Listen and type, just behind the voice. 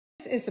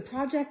This is the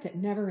project that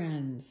never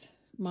ends.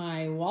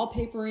 My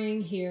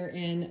wallpapering here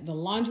in the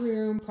laundry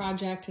room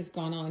project has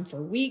gone on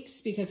for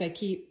weeks because I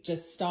keep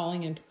just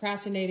stalling and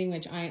procrastinating,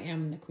 which I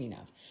am the queen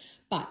of.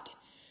 But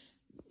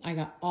I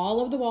got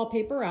all of the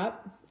wallpaper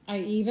up. I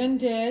even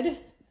did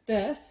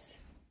this.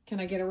 Can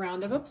I get a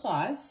round of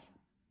applause?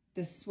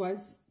 This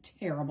was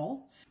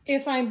terrible.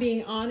 If I'm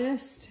being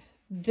honest,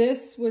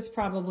 this was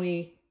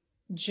probably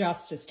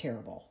just as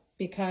terrible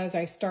because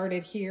I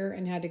started here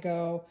and had to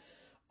go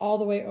all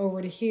the way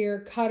over to here,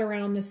 cut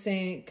around the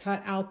sink,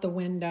 cut out the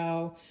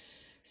window.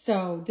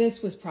 So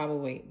this was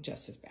probably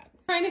just as bad.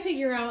 Trying to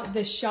figure out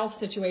this shelf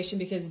situation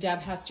because Deb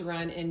has to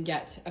run and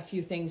get a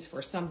few things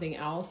for something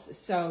else.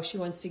 So she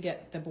wants to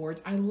get the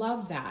boards. I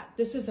love that.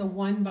 This is a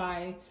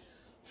 1x4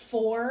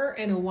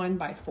 and a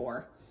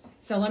 1x4.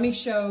 So let me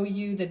show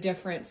you the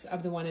difference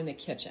of the one in the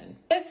kitchen.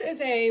 This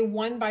is a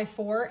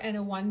 1x4 and a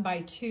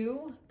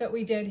 1x2 that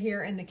we did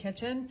here in the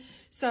kitchen.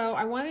 So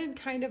I wanted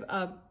kind of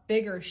a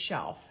bigger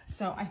shelf.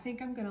 So I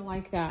think I'm gonna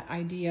like that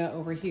idea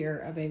over here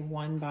of a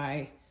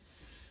 1x4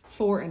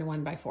 and a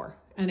 1x4.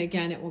 And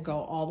again, it will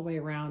go all the way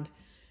around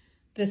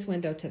this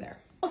window to there.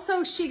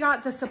 Also, she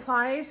got the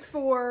supplies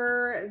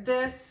for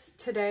this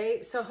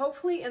today. So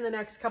hopefully in the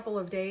next couple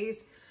of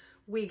days,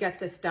 we get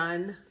this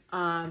done.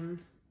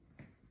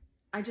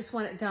 I just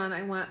want it done.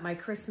 I want my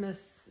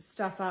Christmas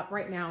stuff up.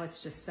 Right now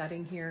it's just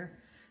setting here.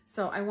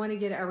 So I want to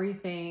get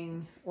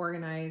everything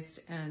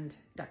organized and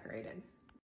decorated.